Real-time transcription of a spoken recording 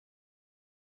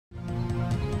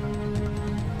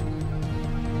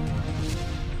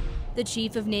The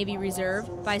Chief of Navy Reserve,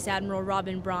 Vice Admiral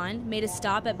Robin Braun, made a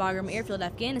stop at Bagram Airfield,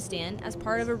 Afghanistan as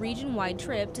part of a region-wide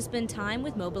trip to spend time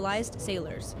with mobilized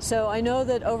sailors. So I know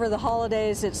that over the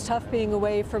holidays it's tough being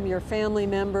away from your family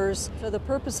members. So the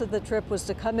purpose of the trip was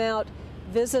to come out,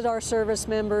 visit our service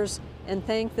members, and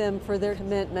thank them for their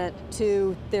commitment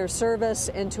to their service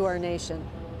and to our nation.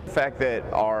 The fact that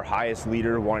our highest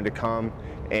leader wanted to come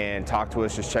and talk to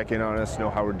us, just check in on us, know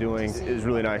how we're doing, it was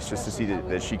really nice just to see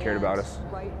that she cared about us.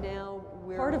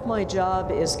 Part of my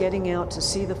job is getting out to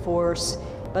see the force,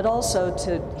 but also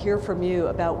to hear from you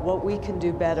about what we can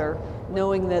do better,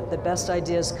 knowing that the best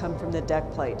ideas come from the deck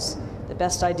plates. The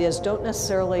best ideas don't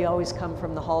necessarily always come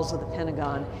from the halls of the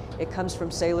Pentagon. It comes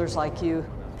from sailors like you.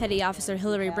 Petty Officer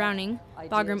Hillary Browning,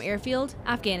 Bagram Airfield,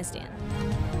 Afghanistan.